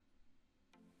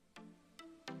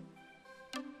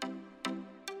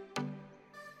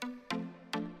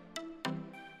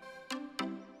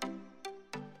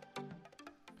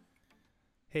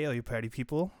Hey, all you party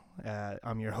people.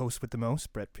 I'm your host with the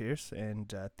most, Brett Pierce,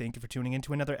 and thank you for tuning in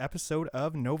to another episode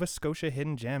of Nova Scotia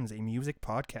Hidden Gems, a music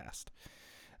podcast.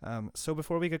 So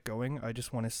before we get going, I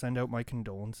just want to send out my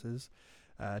condolences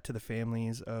to the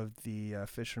families of the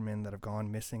fishermen that have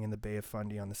gone missing in the Bay of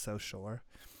Fundy on the South Shore.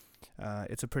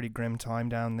 It's a pretty grim time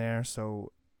down there,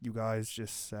 so you guys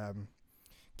just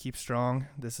keep strong.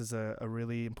 This is a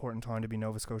really important time to be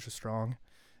Nova Scotia strong.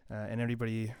 And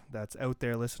everybody that's out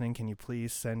there listening, can you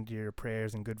please send your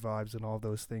prayers and good vibes and all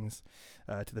those things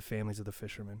to the families of the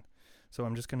fishermen? So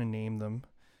I'm just going to name them.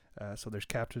 So there's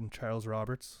Captain Charles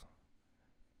Roberts,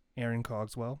 Aaron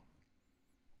Cogswell,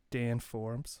 Dan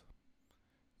Forbes,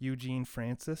 Eugene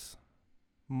Francis,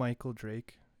 Michael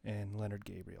Drake, and Leonard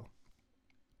Gabriel.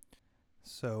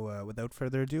 So without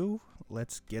further ado,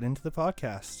 let's get into the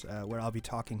podcast where I'll be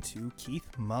talking to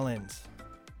Keith Mullins.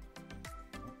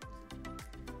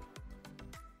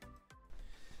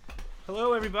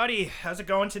 Hello, everybody. How's it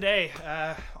going today?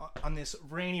 On this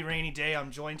rainy day, I'm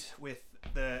joined with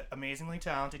the amazingly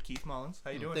talented Keith Mullins.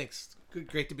 How you doing? Thanks. Good,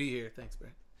 great to be here. Thanks,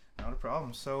 Brett. Not a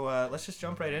problem. So let's just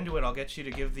jump right into it. I'll get you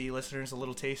to give the listeners a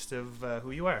little taste of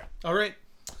who you are. All right.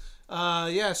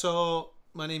 So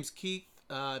my name's Keith.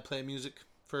 I play music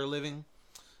for a living.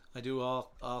 I do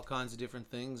all kinds of different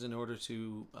things in order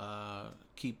to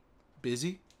keep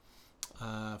busy.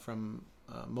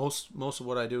 Most of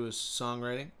what I do is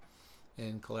songwriting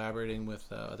and collaborating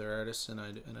with other artists, and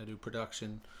I do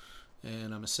production,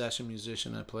 and I'm a session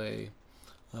musician. I play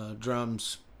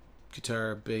drums,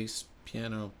 guitar, bass,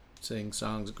 piano, sing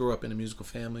songs. I grew up in a musical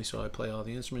family, so I play all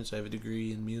the instruments. I have a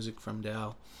degree in music from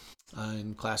Dal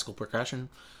in classical percussion.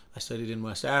 I studied in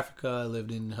West Africa. I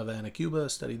lived in Havana, Cuba,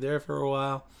 studied there for a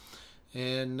while,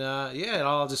 and it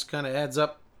all just kind of adds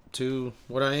up to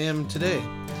what I am today.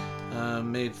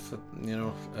 Made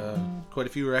quite a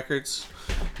few records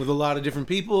with a lot of different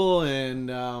people,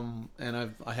 and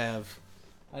I have,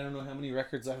 I don't know how many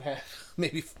records I've had,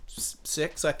 maybe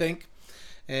 6, I think,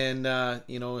 and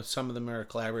some of them are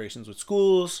collaborations with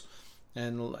schools,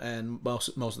 and most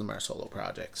of them are solo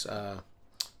projects.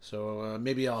 So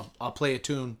maybe I'll play a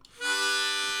tune.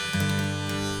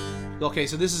 Okay,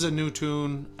 so this is a new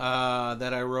tune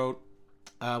that I wrote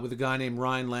with a guy named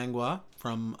Ryan Langlois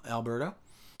from Alberta.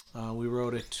 We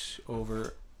wrote it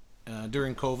over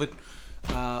during COVID,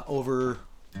 over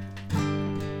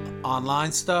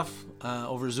online stuff,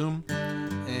 over Zoom,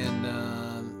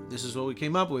 and this is what we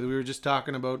came up with. We were just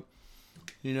talking about,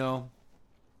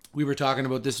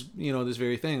 this, this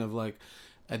very thing of like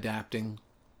adapting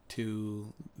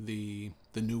to the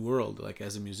new world. Like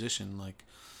as a musician,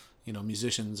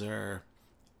 musicians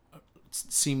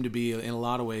seem to be in a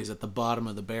lot of ways at the bottom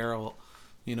of the barrel.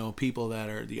 People that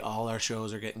are all our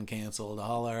shows are getting canceled.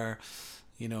 All our,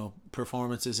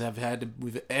 performances have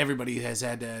everybody has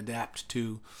had to adapt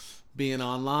to being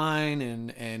online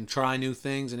and try new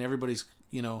things. And everybody's,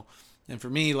 and for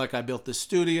me, like I built this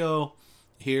studio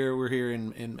here. We're here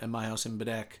in my house in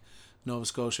Baddeck, Nova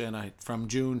Scotia. And from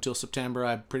June till September,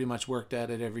 I pretty much worked at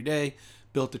it every day.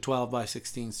 Built a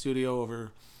 12x16 studio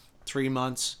over 3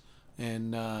 months.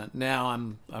 And now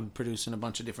I'm producing a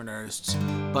bunch of different artists,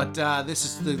 but this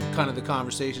is the kind of the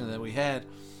conversation that we had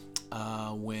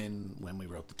when we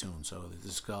wrote the tune. So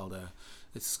this is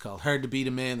called "Hard to Beat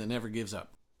a Man That Never Gives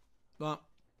Up." 1,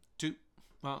 2,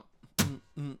 1.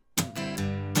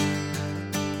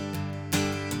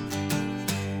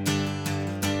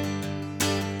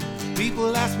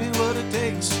 People ask me what it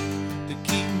takes to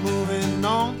keep moving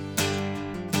on.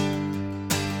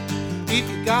 If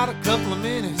you got a couple of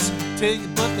minutes, tell you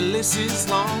but the list is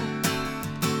long.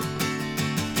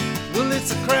 Well,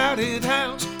 it's a crowded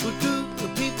house with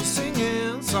good people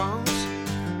singing songs.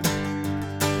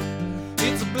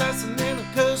 It's a blessing and a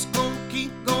curse, gonna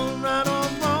keep going right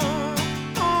on wrong.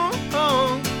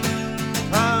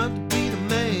 Hard to beat a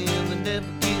man that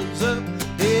never gives up.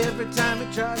 Every time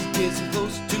he tries, he gets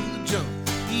closer to the jump.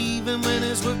 Even when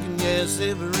it's working, yes,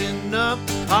 never enough.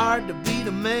 Hard to beat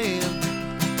a man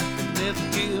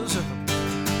never gives up.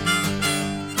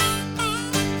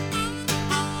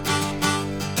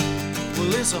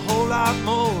 Well, it's a whole lot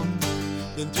more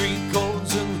than 3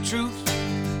 chords and the truth.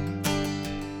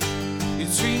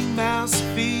 It's 3 mouths to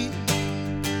feed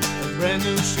and brand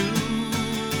new shoes.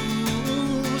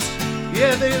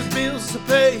 Yeah, there's bills to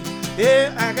pay.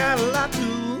 Yeah, I got a lot to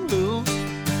lose.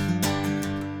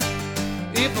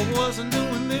 If I wasn't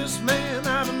doing this, man,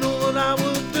 I don't know what I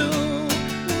would do.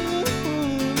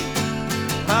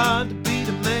 Hard to beat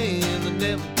a man that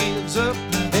never gives up.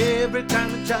 Every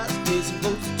time he tries, he gets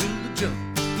closer to the jump.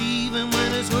 Even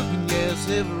when it's working, yes,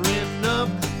 never enough.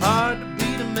 Hard to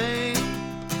beat a man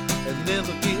that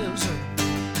never gives up.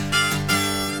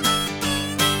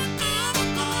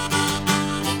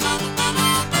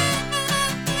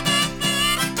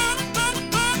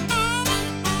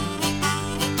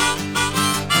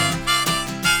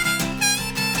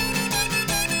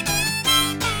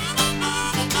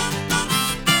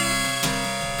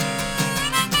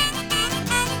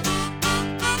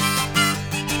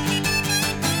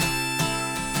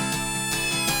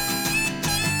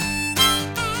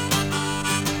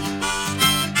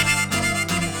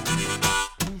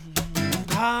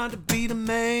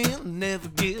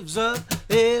 gives up.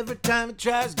 Every time he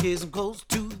tries, gets him close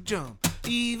to the jump.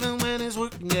 Even when it's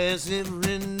working, yeah, it's never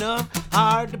enough.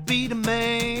 Hard to beat a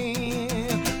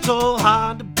man, so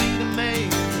hard to beat a man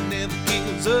that never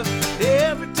gives up.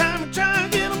 Every time I try to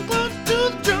get him close to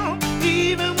the jump.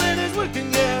 Even when it's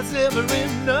working, yeah, it's never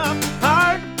enough.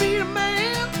 Hard to beat a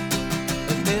man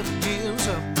that never gives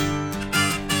up.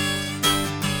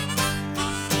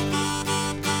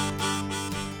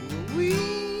 We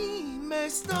may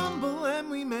stumble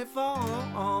and we may fall,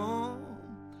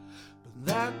 but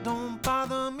that don't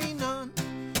bother me none.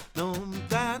 No,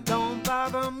 that don't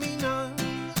bother me none.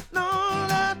 No,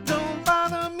 that don't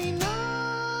bother me none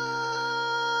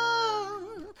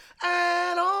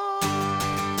at all.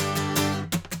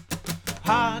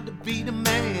 Hard to beat a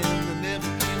man that never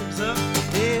gives up.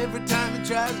 Every time he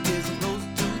tries, gets him close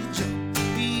to the jump.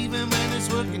 Even when it's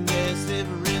working, yeah, it's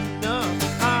never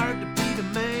enough. Hard to beat a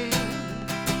man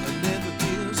that never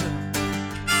gives up.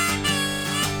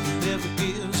 Never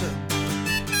gives up.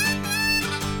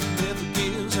 Never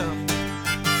gives up.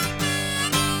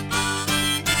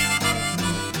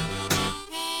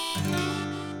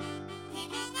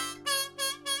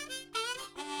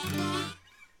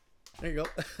 There you go.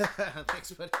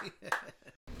 Thanks, buddy.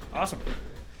 Awesome.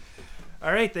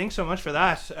 All right, thanks so much for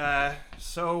that.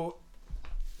 So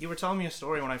you were telling me a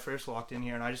story when I first walked in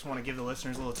here, and I just want to give the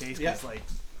listeners a little taste. Yeah. It's like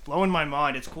blowing my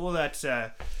mind. It's cool that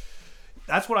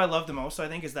that's what I love the most, I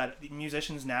think, is that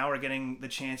musicians now are getting the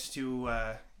chance to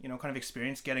kind of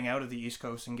experience getting out of the East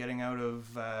Coast and getting out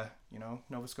of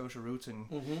Nova Scotia roots and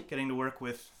getting to work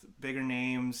with bigger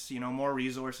names, more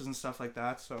resources and stuff like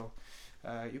that. So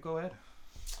you go ahead.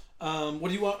 What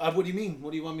do you want? What do you mean?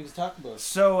 What do you want me to talk about?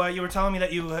 So you were telling me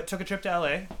that you took a trip to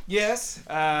LA. Yes.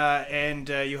 And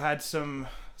you had some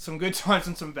good times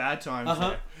and some bad times.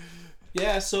 There.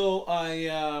 Yeah. So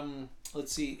I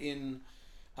let's see. In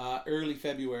early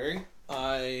February,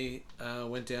 I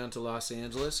went down to Los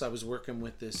Angeles. I was working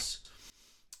with this.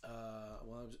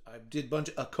 I did bunch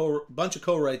of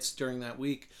co-writes during that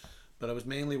week, but I was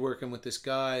mainly working with this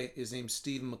guy. His name's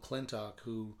Stephen McClintock,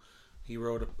 who. He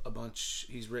wrote a bunch.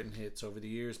 He's written hits over the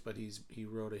years, but he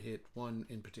wrote a hit. One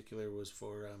in particular was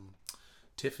for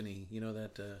Tiffany. You know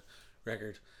that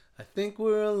record. I think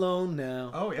we're alone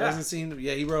now. Oh yeah. Doesn't seem to.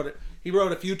 Yeah, he wrote it. He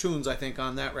wrote a few tunes, I think,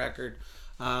 on that record.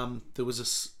 There was a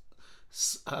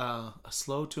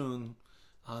slow tune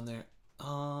on there.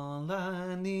 All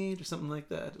I need, or something like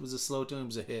that. It was a slow tune. It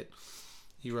was a hit.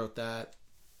 He wrote that,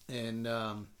 and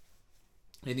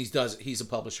he's a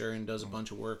publisher and does a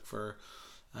bunch of work for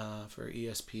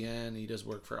ESPN. He does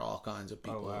work for all kinds of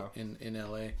people in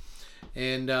LA,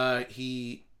 and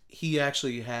he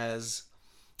actually has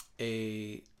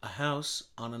a house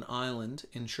on an island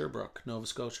in Sherbrooke, Nova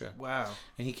Scotia. Wow!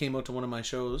 And he came out to one of my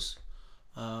shows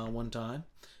one time,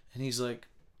 and he's like,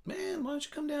 "Man, why don't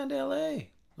you come down to LA?" I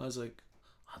was like,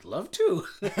 "I'd love to."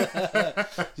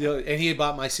 And he had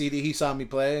bought my CD. He saw me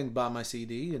play and bought my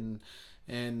CD, and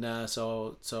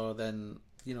so then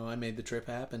I made the trip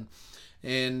happen.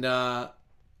 And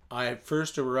I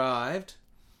first arrived,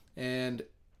 and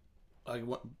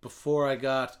before I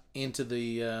got into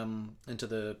the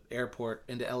airport,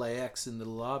 into LAX, in the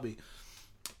lobby,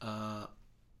 I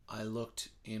looked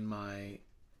in my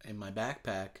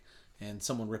backpack, and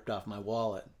someone ripped off my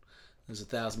wallet. There's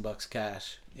 $1,000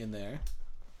 cash in there.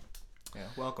 Yeah,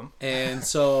 welcome. And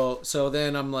so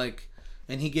then I'm like,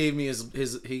 and he gave me his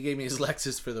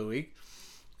Lexus for the week,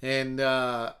 and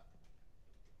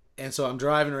so I'm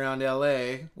driving around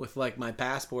LA with like my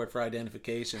passport for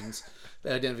identification,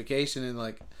 and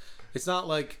like, it's not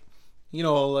like,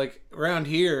 like around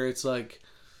here, it's like,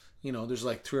 there's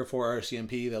like 3 or 4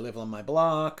 RCMP that live on my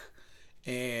block,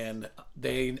 and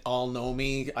they all know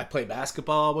me. I play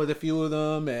basketball with a few of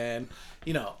them, and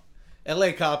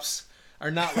LA cops are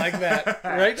not like that,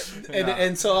 right?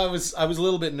 And so I was a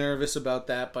little bit nervous about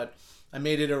that, but I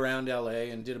made it around LA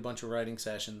and did a bunch of writing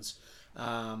sessions.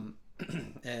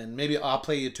 And maybe I'll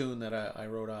play you a tune that I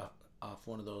wrote off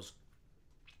one of those.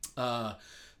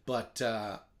 But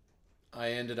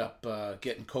I ended up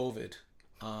getting COVID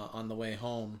on the way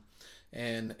home,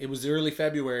 and it was early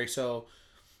February. So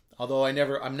although I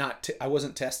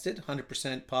wasn't tested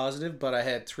 100% positive, but I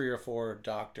had 3 or 4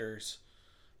 doctors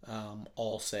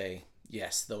all say,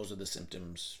 yes, those are the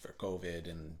symptoms for COVID,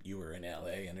 and you were in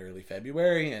LA in early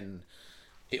February, and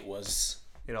it was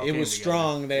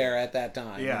strong there at that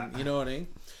time. Yeah. And, you know what I mean?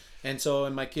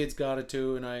 And my kids got it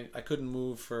too, and I couldn't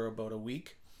move for about a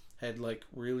week. Had like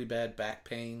really bad back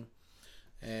pain,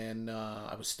 and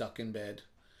I was stuck in bed,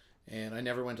 and I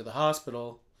never went to the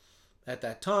hospital at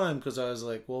that time because I was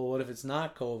like, well, what if it's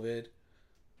not COVID?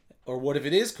 Or what if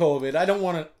it is COVID? I don't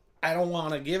want to, I don't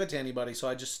want to give it to anybody, so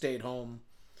I just stayed home.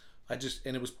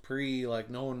 And it was like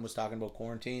no one was talking about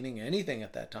quarantining anything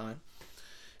at that time,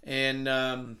 and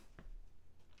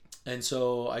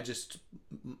so I just,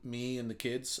 me and the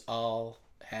kids all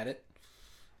had it,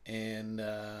 and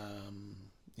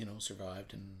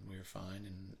survived, and we were fine,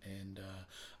 and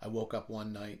I woke up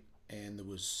one night and I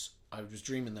was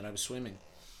dreaming that I was swimming,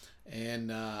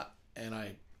 and I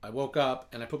woke up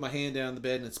and I put my hand down the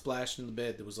bed and it splashed in the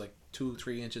bed. There was like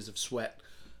 2-3 inches of sweat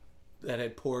that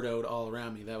had poured out all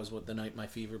around me. That was what the night my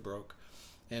fever broke,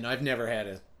 and I've never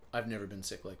been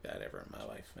sick like that ever in my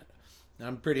life.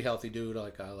 I'm a pretty healthy dude.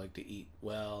 Like, I like to eat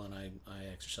well, and I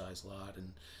exercise a lot,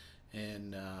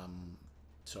 and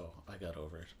so I got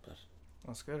over it. But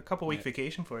that's good. A couple week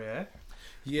vacation for you, eh?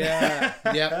 Yeah,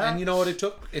 yeah. And you know what? It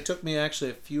took me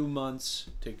actually a few months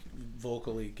to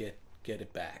vocally get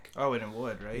it back. Oh, and it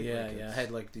would, right? Yeah, like I had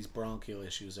like these bronchial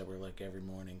issues that were like every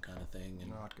morning kind of thing,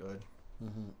 and not good.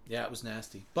 Mm-hmm. Yeah, it was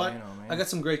nasty. But I got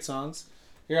some great songs.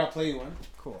 Here, I'll play you one.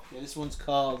 Cool. Yeah, this one's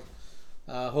called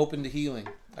Hope into Healing.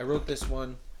 I wrote this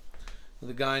one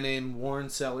with a guy named Warren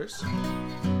Sellers.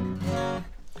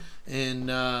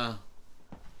 And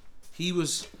he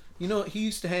was, he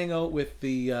used to hang out with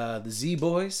the Z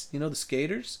Boys, the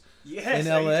skaters. Yes,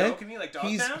 in are LA. you joking me? Like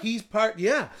Dogtown? He's part,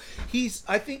 yeah.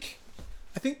 I think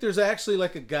there's actually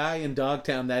like a guy in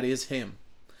Dogtown that is him.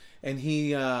 And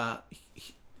he's a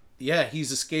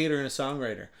skater and a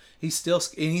songwriter.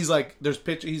 He's like, there's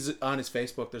pictures, he's on his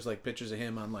Facebook, there's like pictures of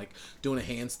him on like doing a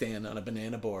handstand on a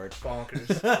banana board.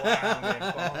 Bonkers. Wow, man,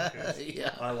 bonkers.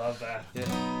 Yeah. I love that. Yeah.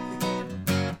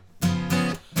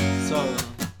 So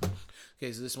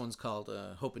this one's called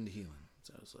Hope into Healing.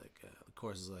 So it's like, the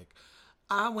chorus is like,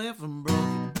 I went from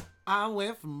broken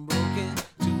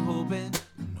to hoping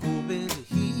and hoping to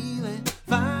healing.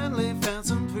 Finally found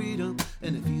some freedom,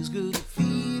 and it feels good to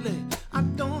feel it. I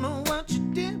don't know what you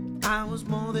did, I was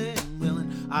more than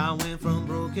willing. I went from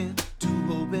broken to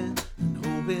hoping and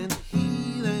hoping to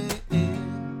healing.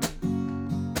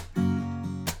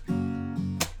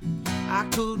 I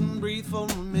couldn't breathe for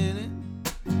a minute.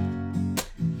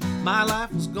 My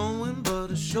life was going,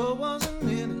 but I sure wasn't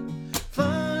in it.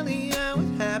 Funny how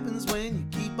it happens when you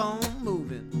keep on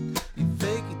moving. You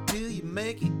fake it till you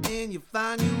make it, and you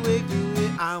find your way through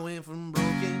it. I went from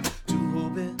broken to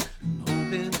hoping and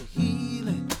hoping to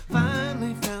healing.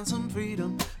 Finally found some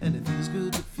freedom, and it feels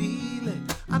good to feel it.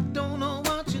 I don't know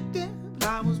what you did, but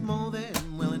I was more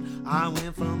than willing. I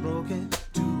went from broken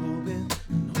to hoping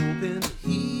and hoping to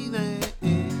healing.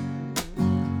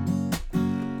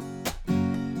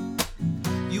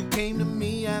 You came to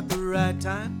me at the right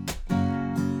time.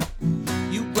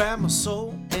 You grabbed my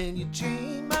soul and you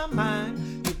changed my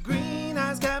mind. Your green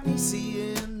eyes got me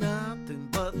seeing nothing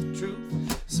but the truth.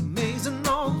 It's amazing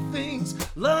all the things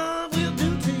love will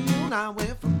do to you. And I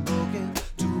went from broken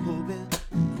to hoping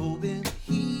and hoping to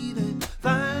healing.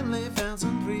 Finally found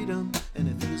some freedom, and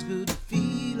it feels good to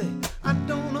feel it. I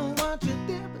don't know what you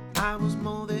did, but I was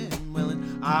more than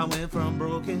willing. I went from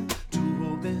broken to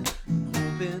hoping and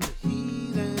hoping to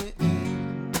healing.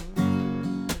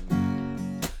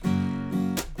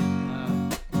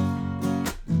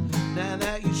 Now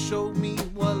that you showed me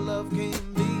what love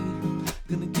can be,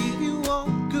 gonna give you all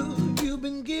good you've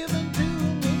been given to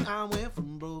me. I went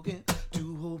from broken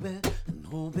to hoping and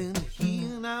hoping to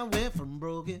heal. I went from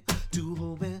broken to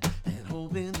hoping and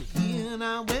hoping to heal.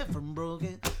 I went from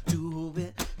broken to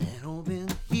hoping and hoping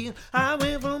to heal. I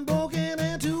went from broken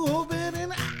and to hoping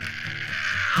and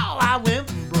I went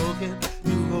from broken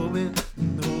to hoping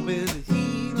and hoping to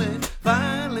healing.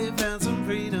 Finally found some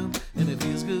freedom, and it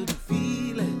feels good to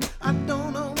feel it. I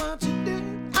don't know what you did,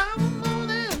 I was more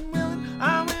than willing.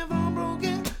 I went from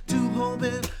broken to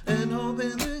hoping and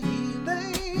hoping to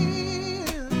healing.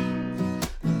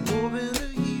 Hoping to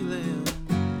healing.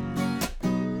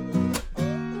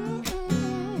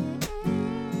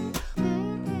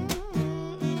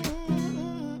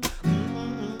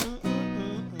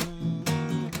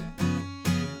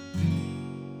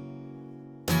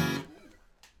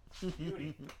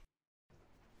 Beauty.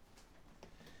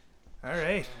 All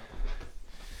right.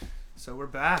 So we're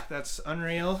back. That's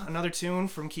Unreal. Another tune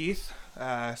from Keith.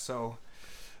 So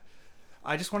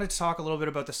I just wanted to talk a little bit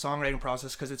about the songwriting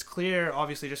process, because it's clear,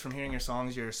 obviously, just from hearing your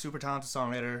songs, you're a super talented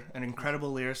songwriter, an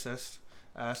incredible lyricist.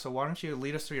 So why don't you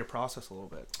lead us through your process a little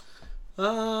bit?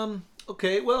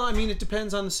 Okay. Well, I mean, it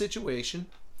depends on the situation,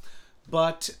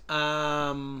 but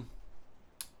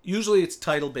usually it's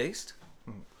title based.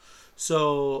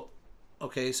 So,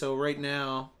 okay, so right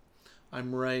now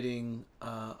I'm writing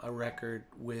a record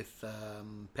with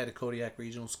Petitcodiac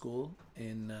Regional School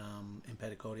in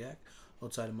Petitcodiac,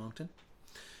 outside of Moncton.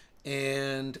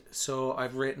 And so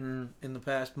I've written in the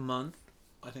past month,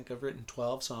 I think I've written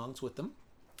 12 songs with them.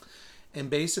 And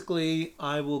basically,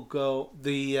 I will go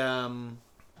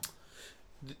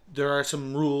there are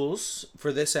some rules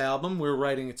for this album. We're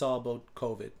writing. It's all about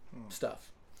COVID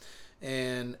stuff,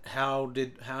 and how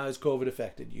has COVID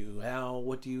affected you?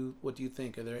 What do you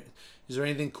think? Is there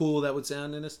anything cool that would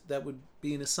sound that would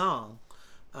be in a song?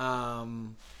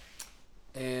 And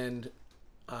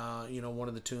one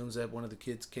of the tunes that one of the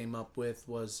kids came up with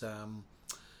was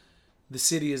 "The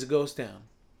City Is a Ghost Town,"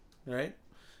 right?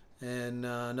 And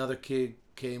another kid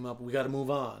came up. We got to move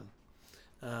on.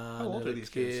 How old are these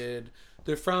kids?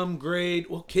 They're from grade.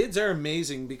 Well, kids are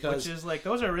amazing because which is like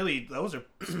those are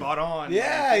spot on.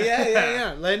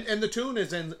 Yeah. And the tune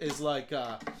is like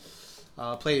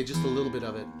play just a little bit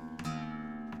of it.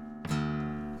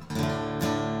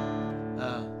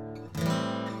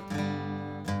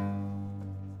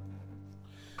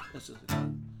 This is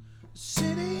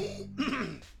City.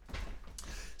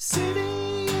 City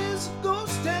is a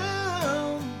ghost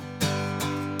town,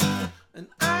 and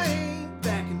I ain't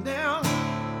backing down.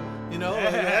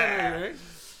 Right?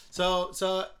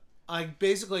 So I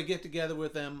basically get together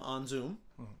with them on Zoom,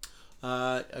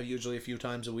 usually a few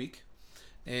times a week,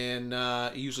 and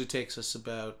it usually takes us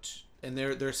and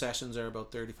their sessions are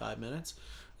about 35 minutes,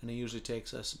 and it usually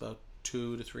takes us about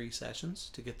 2 to 3 sessions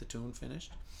to get the tune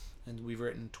finished, and we've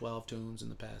written 12 tunes in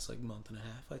the past month and a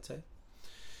half, I'd say.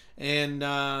 And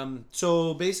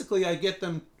so basically I get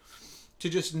them to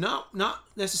just not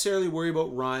necessarily worry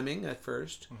about rhyming at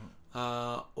first,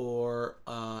 or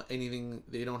anything.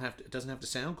 They don't have to. It doesn't have to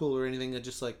sound cool or anything. I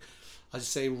just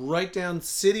say, write down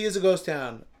 "City is a Ghost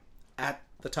Town" at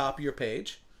the top of your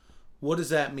page. What does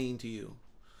that mean to you?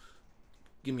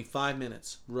 Give me 5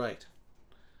 minutes. Right.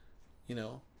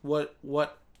 What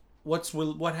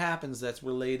happens that's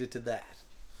related to that?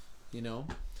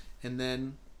 And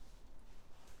then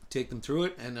take them through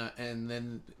it, and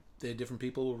then the different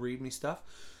people will read me stuff,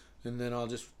 and then I'll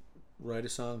just write a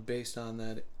song based on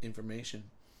that information.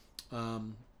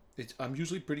 I'm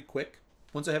usually pretty quick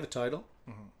once I have a title.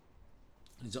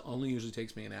 It only usually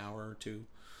takes me an hour or two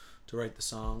to write the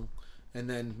song, and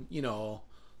then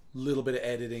little bit of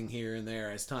editing here and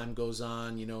there as time goes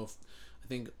on. I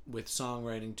think with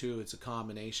songwriting too, it's a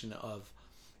combination of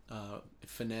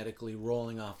phonetically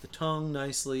rolling off the tongue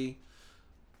nicely,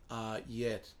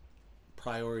 yet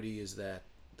priority is that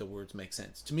the words make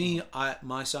sense to me.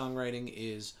 My songwriting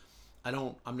is,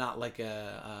 I'm not like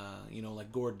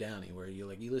like Gord Downie, where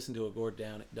you listen to a Gord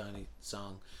Downie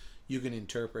song, you can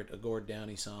interpret a Gord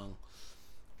Downie song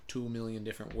 2 million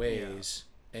different ways,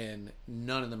 and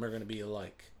none of them are going to be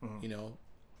alike.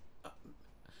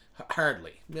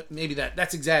 Hardly. Maybe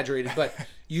that's exaggerated, but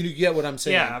you get what I'm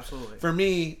saying. Yeah, absolutely. For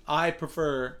me, I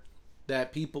prefer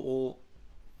that people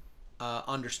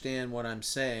understand what I'm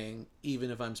saying,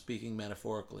 even if I'm speaking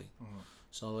metaphorically.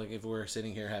 So if we're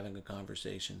sitting here having a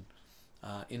conversation,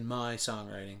 in my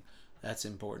songwriting, that's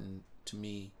important to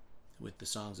me with the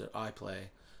songs that I play,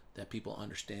 that people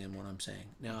understand what I'm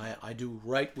saying. Now, I do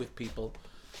write with people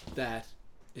that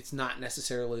it's not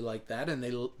necessarily like that, and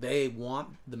they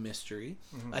want the mystery.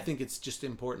 I think it's just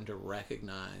important to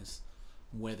recognize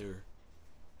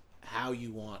how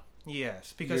you want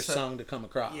because your song to come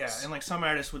across. Yeah, and some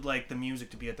artists would like the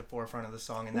music to be at the forefront of the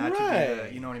song, and that to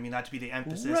be that to be the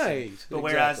emphasis. Right. But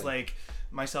whereas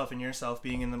myself and yourself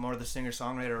being in the more the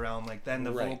singer-songwriter realm, then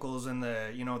the vocals and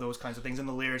the those kinds of things and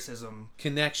the lyricism,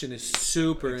 connection is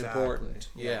super important.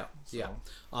 Yeah.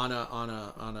 On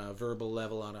a verbal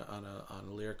level, on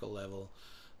a lyrical level,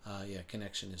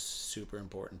 connection is super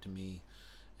important to me,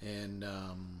 and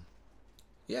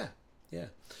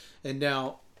and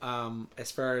now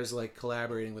as far as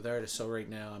collaborating with artists, so right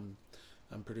now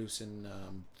I'm producing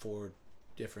 4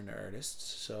 different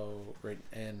artists, so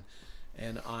and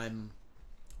I'm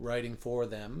writing for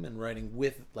them and writing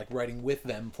with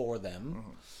them for them,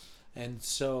 and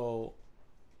so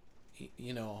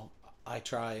I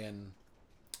try and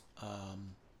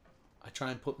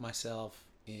put myself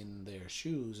in their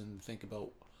shoes and think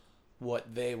about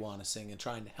what they want to sing and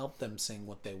try and help them sing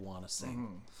what they want to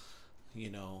sing,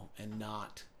 and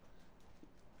not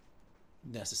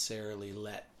necessarily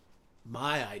let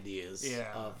my ideas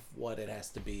of what it has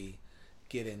to be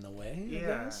get in the way. I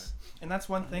guess. And that's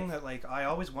one thing that I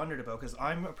always wondered about, because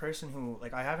I'm a person who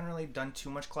I haven't really done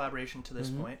too much collaboration to this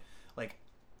point.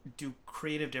 Do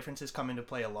creative differences come into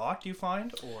play a lot, do you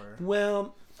find? Or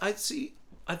well, I see.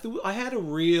 I had a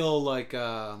real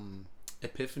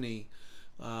epiphany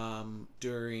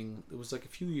during, it was a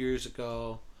few years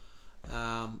ago.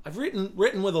 I've written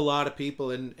with a lot of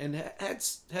people and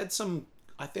had some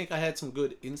I think I had some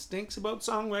good instincts about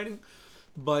songwriting,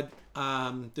 but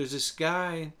there's this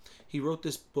guy. He wrote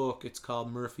this book. It's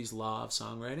called Murphy's Law of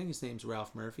Songwriting. His name's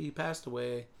Ralph Murphy. He passed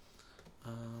away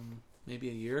maybe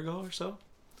a year ago or so,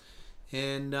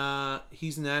 and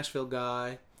he's a Nashville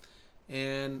guy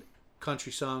and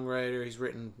country songwriter. He's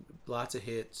written lots of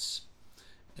hits,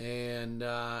 and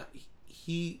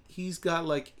he's got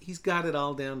it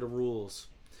all down to rules,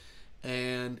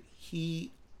 and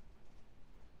he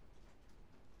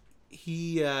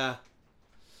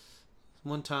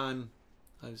one time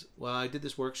I did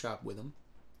this workshop with him.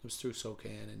 It was through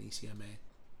SOCAN and ECMA.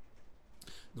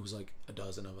 There was like a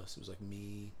dozen of us. It was like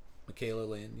me, Michaela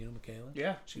Lynn, you know Michaela?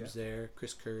 Yeah. She was there,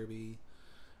 Chris Kirby,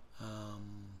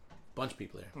 bunch of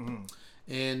people there. Mm-hmm.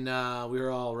 And we were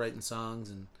all writing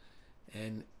songs,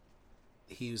 and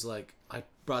he was like, I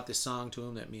brought this song to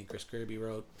him that me and Chris Kirby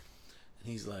wrote,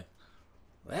 and he's like,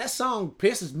 that song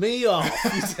pisses me off,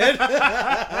 he said.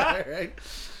 Right?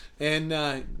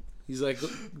 And he's like,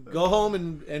 go home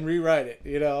and rewrite it,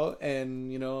 you know,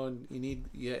 and you need,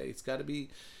 it's got to be.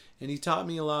 And he taught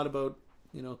me a lot about,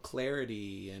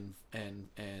 clarity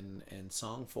and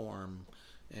song form,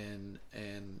 and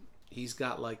he's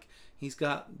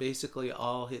got basically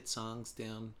all hit songs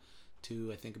down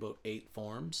to, I think, about 8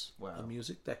 forms of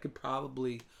music. That could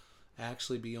probably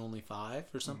actually be only 5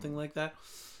 or something like that.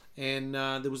 And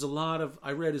there was a lot of,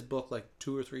 I read his book like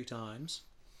 2 or 3 times,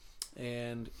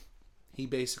 and he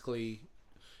basically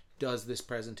does this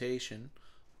presentation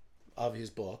of his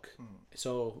book.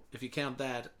 So if you count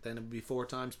that, then it would be 4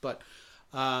 times. But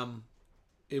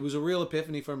it was a real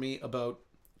epiphany for me about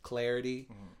clarity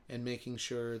and making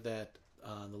sure that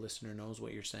the listener knows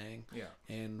what you're saying. Yeah.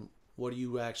 And what are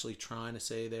you actually trying to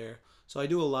say there? So I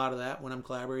do a lot of that when I'm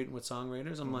collaborating with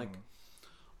songwriters. I'm like,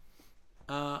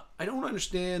 I don't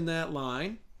understand that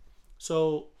line.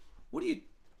 So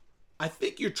I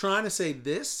think you're trying to say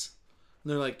this.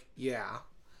 And they're like, yeah.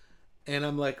 And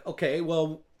I'm like, okay,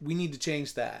 well, we need to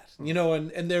change that.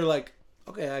 And they're like,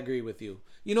 okay, I agree with you.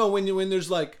 When there's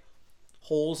like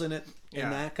holes in it in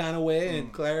that kind of way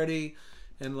and clarity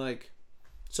and like,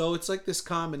 so it's like this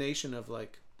combination of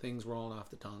like things rolling off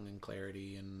the tongue and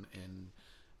clarity and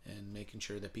making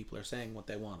sure that people are saying what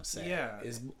they want to say. Yeah.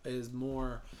 Is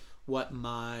more what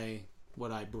I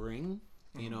bring,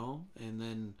 and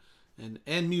then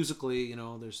and musically,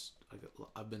 there's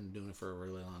I've been doing it for a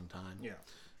really long time. Yeah.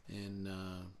 And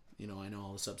I know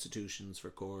all the substitutions for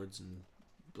chords and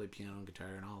play piano and guitar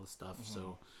and all this stuff.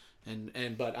 So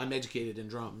but I'm educated in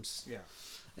drums. Yeah.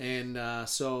 And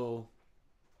so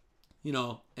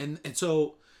and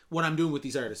so what I'm doing with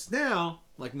these artists now,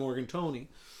 like Morgan Tony,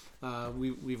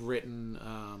 we've written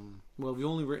we've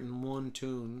only written one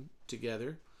tune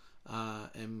together.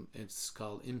 And it's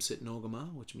called Imsit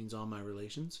Nogama, which means all my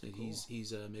relations. And cool.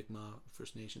 He's a Mi'kmaq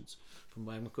First Nations from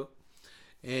Wagmatcook.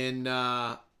 And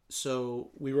so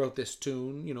we wrote this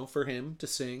tune, for him to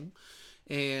sing.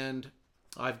 And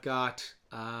I've got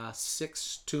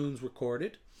 6 tunes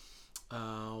recorded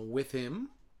with him.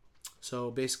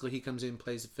 So basically he comes in,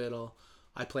 plays the fiddle.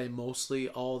 I play mostly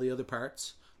all the other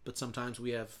parts, but sometimes we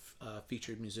have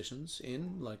featured musicians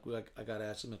in. Like I got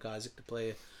Ashley McIsaac to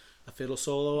play a fiddle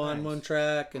solo on one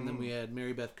track, and then we had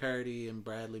Mary Beth Carty and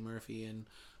Bradley Murphy in,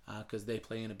 because they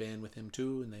play in a band with him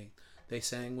too, and they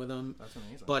sang with him. That's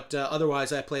amazing. But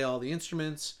otherwise, I play all the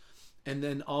instruments, and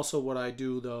then also what I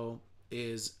do though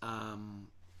is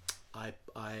I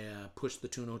push the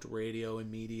tune out to radio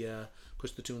and media,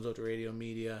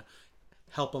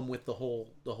 help them with the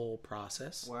whole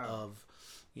process of,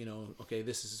 okay,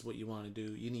 this is what you want to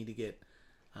do. You need to get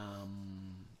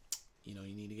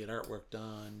you need to get artwork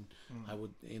done. I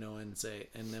would, and say,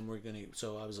 and then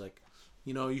so I was like,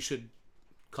 you should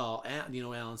call,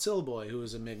 Alan Silboy, who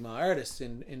is a Mi'kmaq artist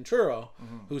in Truro,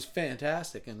 who's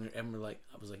fantastic. And we're like,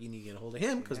 I was like, you need to get a hold of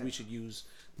him because we should use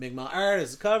Mi'kmaq art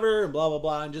as a cover and blah, blah,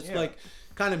 blah. And just like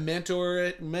kind of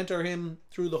mentor him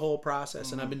through the whole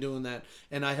process. And I've been doing that.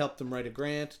 And I helped him write a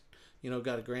grant,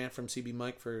 got a grant from CB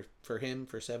Mike for him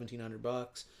for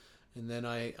 $1,700. And then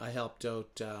I helped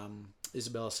out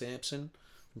Isabella Sampson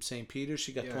from St. Peter's.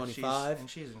 She got 25.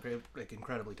 She's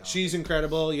incredibly talented. She's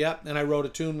incredible, yep. And I wrote a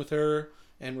tune with her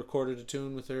and recorded a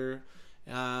tune with her.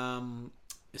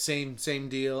 Same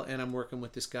deal. And I'm working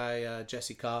with this guy,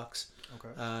 Jesse Cox.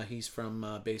 Okay. He's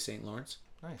from Bay St. Lawrence.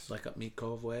 Nice. Like up Meat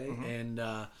Cove way.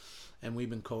 And we've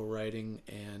been co-writing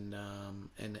and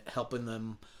helping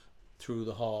them through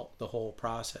the whole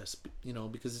process.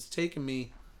 Because it's taken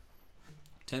me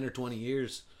 10 or 20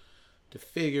 years to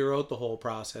figure out the whole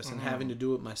process, and having to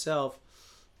do it myself,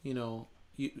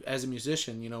 as a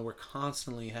musician, we're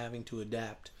constantly having to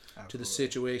adapt to the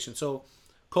situation. So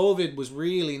COVID was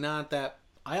really not that.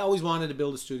 I always wanted to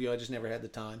build a studio. I just never had the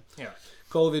time. Yeah.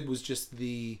 COVID was just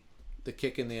the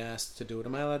kick in the ass to do it.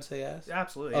 Am I allowed to say ass?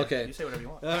 Absolutely. Okay. You say whatever you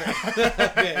want. All right.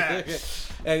 Okay.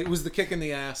 It was the kick in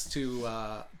the ass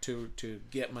to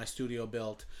get my studio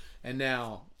built, and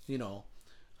now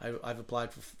I've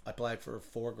applied for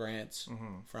 4 grants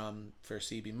for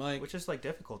CB Mike, Which is like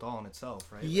difficult all in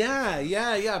itself, right?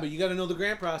 Yeah. But you got to know the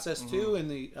grant process too,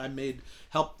 and I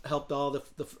helped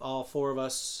all 4 of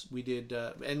us. We did,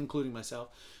 and including myself,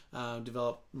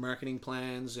 develop marketing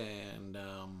plans and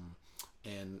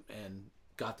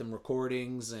got them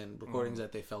recordings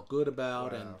that they felt good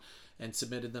about. Wow. And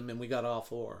submitted them, and we got all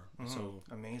 4. So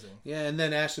amazing. yeah, and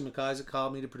then Ashley McIsaac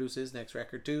called me to produce his next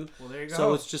record too. Well, there you go.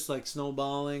 So it's just like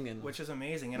snowballing, and which is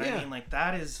amazing. And I mean, like,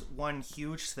 that is one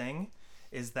huge thing,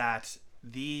 is that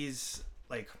these,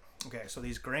 like, okay, so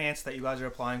these grants that you guys are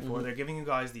applying for, they're giving you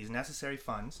guys these necessary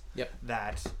funds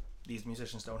that these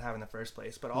musicians don't have in the first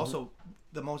place. But also,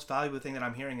 the most valuable thing that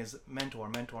I'm hearing is mentor,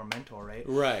 right?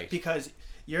 Right. Because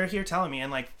you're here telling me,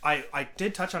 and like I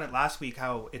did touch on it last week,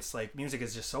 how it's like music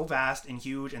is just so vast and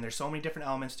huge, and there's so many different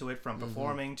elements to it, from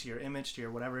performing to your image to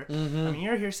your whatever. I mean,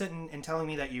 you're here sitting and telling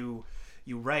me that you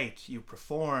write, you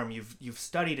perform, you've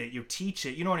studied it, you teach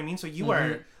it, you know what I mean? So you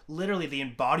are literally the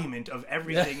embodiment of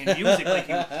everything in music. Like,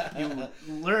 you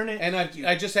learn it, and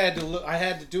I just had to look. I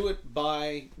had to do it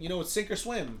by, it's sink or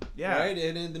swim. Yeah. Right.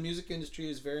 And in the music industry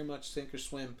is very much sink or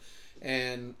swim,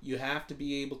 and you have to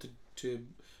be able to.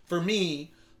 For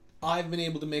me, I've been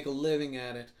able to make a living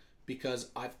at it because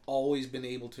I've always been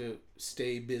able to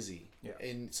stay busy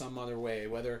in some other way,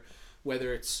 whether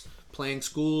it's playing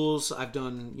schools. I've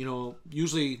done,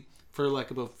 usually for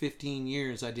like about 15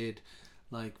 years, I did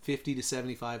like 50 to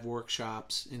 75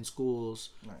 workshops in schools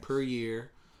per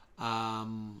year,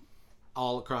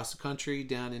 all across the country,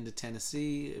 down into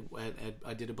Tennessee.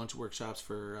 I did a bunch of workshops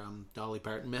for Dolly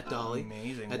Parton, Met Dolly,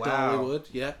 amazing, at wow.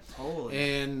 Dollywood, Holy.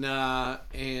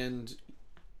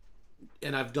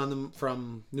 And I've done them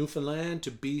from Newfoundland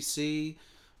to BC.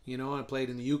 I played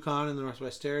in the Yukon and the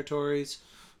Northwest Territories.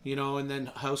 And then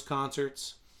house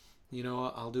concerts.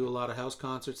 I'll do a lot of house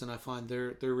concerts, and I find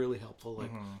they're really helpful.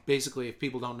 Like, basically, if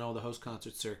people don't know the house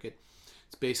concert circuit,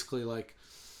 it's basically like,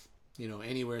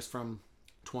 anywhere from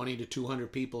 20 to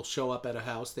 200 people show up at a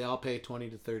house. They all pay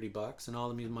 $20 to $30, and all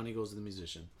the money goes to the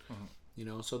musician.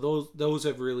 So those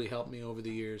have really helped me over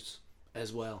the years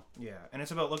as well. Yeah, and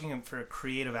it's about looking for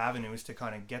creative avenues to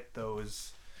kind of get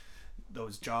those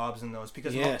jobs and those,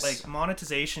 because like,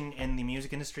 monetization in the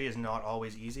music industry is not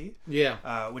always easy.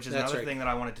 Which is another thing that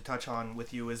I wanted to touch on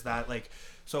with you, is that, like,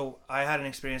 so I had an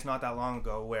experience not that long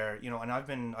ago where, and I've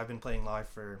been playing live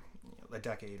for a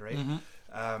decade, right?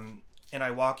 And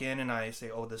I walk in and I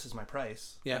say, oh, this is my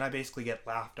price, and I basically get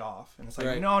laughed off, and it's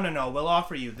like, no, we'll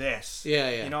offer you this.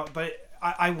 But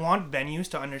I want venues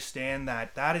to understand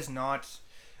that is not,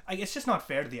 it's just not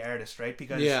fair to the artist, right?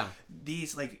 Because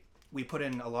these, like, we put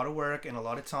in a lot of work and a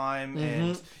lot of time,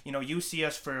 and you see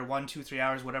us for 1, 2, 3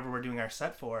 hours, whatever we're doing our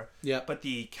set for. But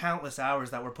the countless hours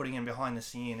that we're putting in behind the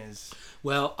scene is.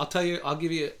 Well, I'll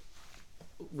give you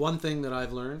one thing that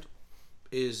I've learned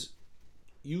is,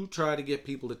 you try to get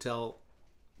people to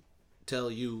tell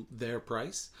you their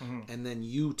price, and then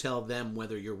you tell them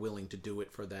whether you're willing to do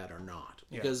it for that or not.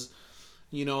 Because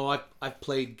I've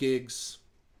played gigs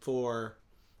for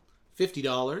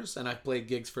 $50, and I've played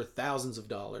gigs for thousands of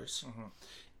dollars,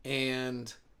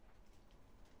 and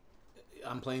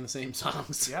I'm playing the same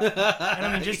songs. And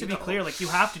I mean, just to be clear, like, you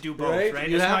have to do both, right?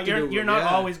 You're not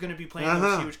always going to be playing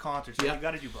those huge concerts. So you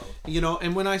got to do both.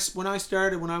 And when I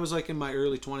started, when I was like in my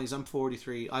early 20s, I'm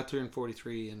 43. I turn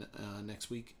 43 in next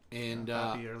week, and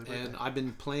I've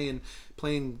been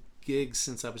playing gigs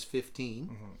since I was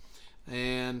 15,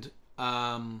 and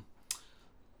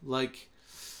like,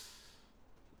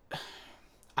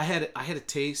 I had a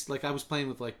taste. Like, I was playing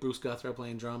with, like, Bruce Guthrie,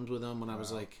 playing drums with him when I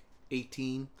was like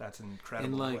 18. That's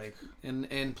incredible. And like,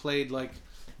 and played like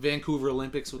Vancouver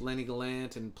Olympics with Lenny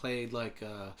Gallant, and played like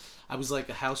I was like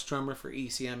a house drummer for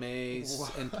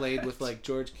ECMAs, and played with like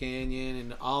George Canyon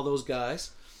and all those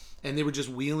guys, and they were just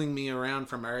wheeling me around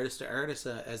from artist to artist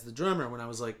as the drummer when I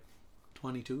was like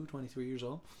 22, 23 years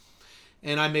old,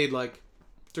 and I made like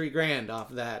 $3,000 off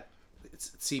of that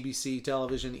CBC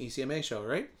television ECMA show,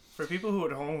 right? For people who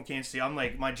at home can't see, I'm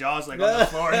like, my jaw's like on the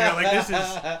floor here. Like,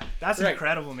 that's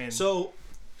incredible, man. So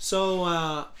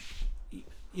I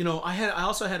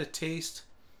also had a taste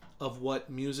of what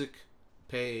music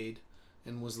paid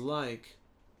and was like,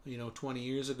 20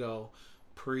 years ago,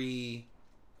 when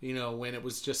it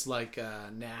was just like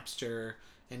Napster,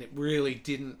 and it really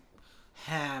didn't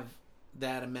have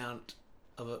that amount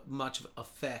of much of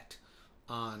effect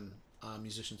on a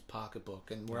musician's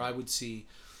pocketbook, and where I would see,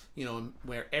 you know,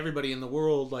 where everybody in the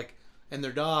world, like, and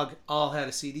their dog all had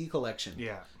a CD collection.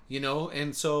 Yeah. You know,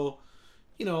 and so,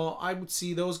 you know, I would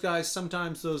see those guys,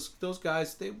 sometimes those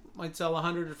guys, they might sell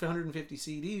 100 or 150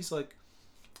 CDs, like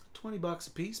 $20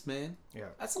 a piece, man. Yeah.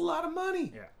 That's a lot of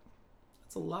money. Yeah.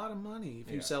 That's a lot of money.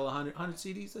 If you sell 100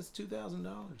 CDs, that's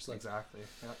 $2,000. Like, Exactly.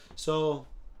 Yeah. so,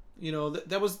 you know,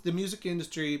 that was, the music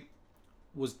industry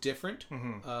was different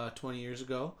 20 years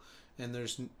ago, and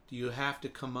you have to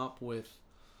come up with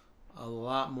a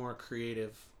lot more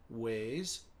creative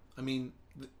ways. I mean,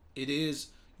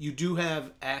 you do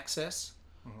have access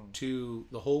to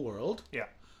the whole world. Yeah.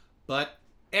 But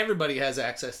everybody has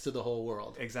access to the whole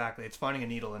world. Exactly. It's finding a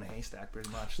needle in a haystack, pretty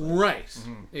much. Right.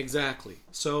 Exactly.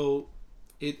 So,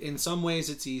 in some ways,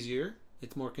 it's easier.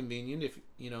 It's more convenient. If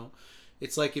you know,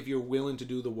 it's like if you're willing to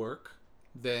do the work,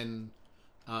 then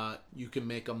you can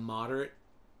make a moderate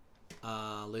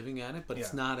living at it. But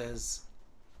it's not as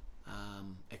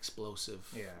explosive.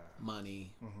 Yeah.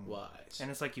 Money wise.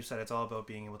 And it's like you said, it's all about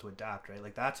being able to adapt, right?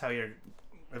 Like that's how you're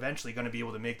eventually going to be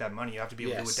able to make that money. You have to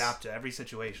be able to adapt to every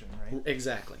situation, right?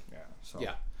 Exactly. Yeah. So.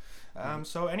 Yeah.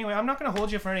 So anyway, I'm not going to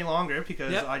hold you for any longer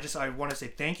because I want to say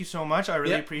thank you so much. I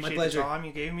really appreciate the time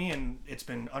you gave me, and it's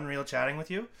been unreal chatting with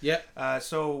you. Yeah.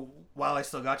 So while I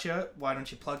still got you, why don't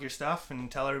you plug your stuff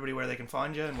and tell everybody where they can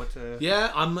find you and what to?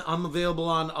 Yeah, I'm available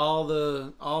on all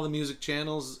the music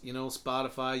channels. You know,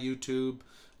 Spotify, YouTube.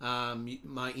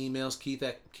 My email's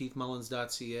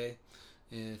keith@keithmullins.ca,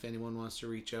 and if anyone wants to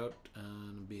reach out,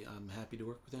 I'm happy to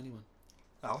work with anyone.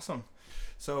 Awesome.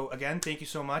 So again, thank you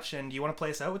so much. And do you want to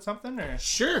play us out with something, or?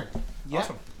 Sure. Yeah.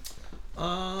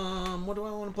 Awesome. What do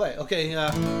I want to play? Okay. I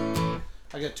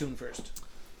got a tune first.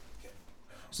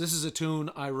 So this is a tune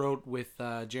I wrote with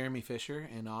Jeremy Fisher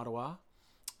in Ottawa.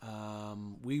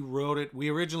 We wrote it.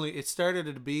 It started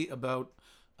to be about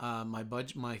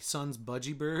my son's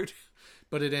budgie bird,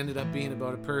 but it ended up being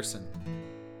about a person.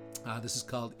 This is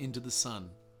called Into the Sun.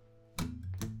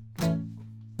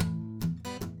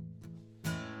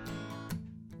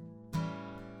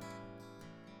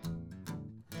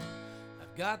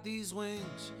 I've got these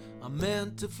wings, I'm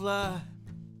meant to fly.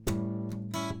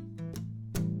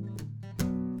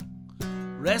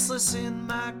 Restless in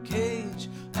my cage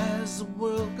as the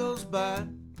world goes by.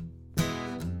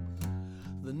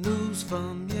 The news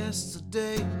from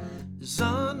yesterday is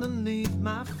underneath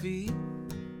my feet.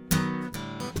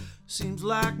 Seems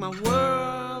like my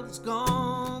world is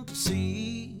gone to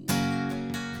seed.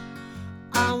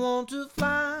 I want to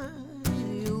fly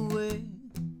away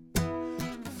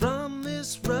from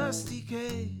this rusty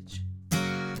cage,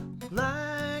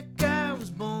 like I was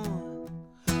born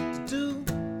to do.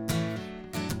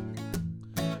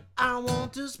 I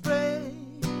want to spread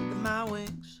my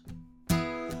wings,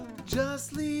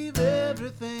 just leave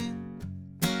everything,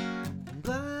 and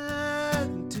glide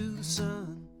into the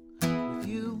sun with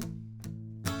you.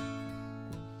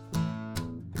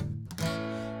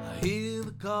 I hear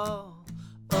the call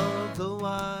of the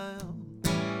wild.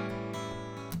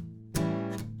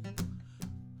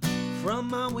 From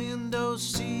my window,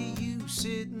 see you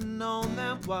sitting on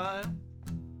that wire.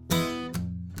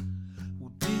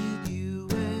 Did you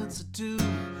answer to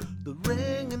the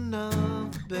ringing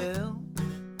of the bell?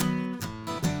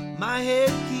 My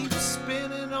head keeps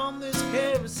spinning on this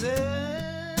carousel.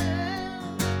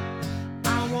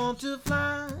 I want to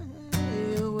fly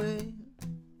away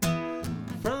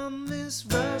from this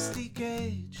rusty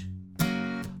cage,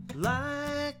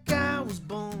 like I was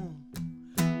born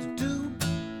to do.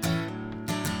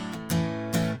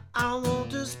 I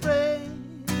want to spread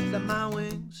my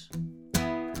wings,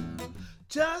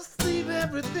 just leave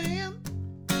everything,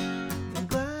 and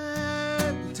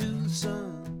glide into the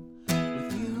sun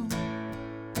with you.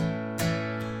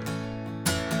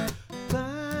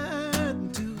 Glide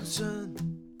into the sun,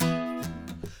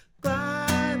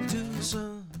 glide into the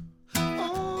sun.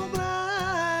 Oh,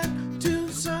 glide into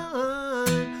the sun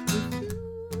with you.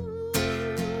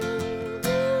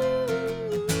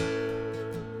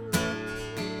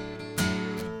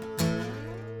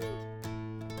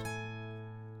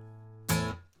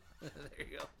 There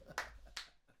you go.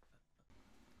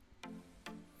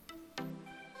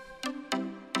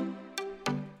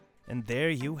 And there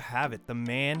you have it, the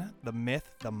man, the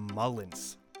myth, the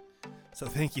Mullins. So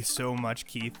thank you so much,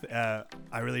 Keith. I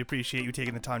really appreciate you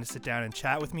taking the time to sit down and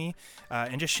chat with me,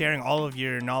 and just sharing all of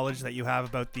your knowledge that you have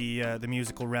about the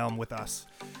musical realm with us.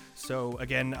 So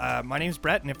again, my name's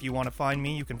Brett, and if you want to find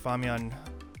me, you can find me on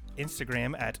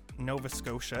Instagram at Nova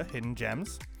Scotia Hidden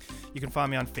Gems. You can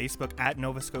find me on Facebook at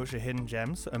Nova Scotia Hidden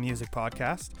Gems, a music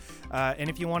podcast. And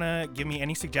if you want to give me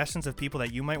any suggestions of people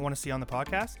that you might want to see on the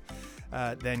podcast,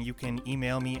 then you can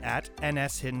email me at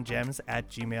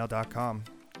nshiddengems@gmail.com.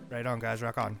 Right on, guys.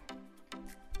 Rock on.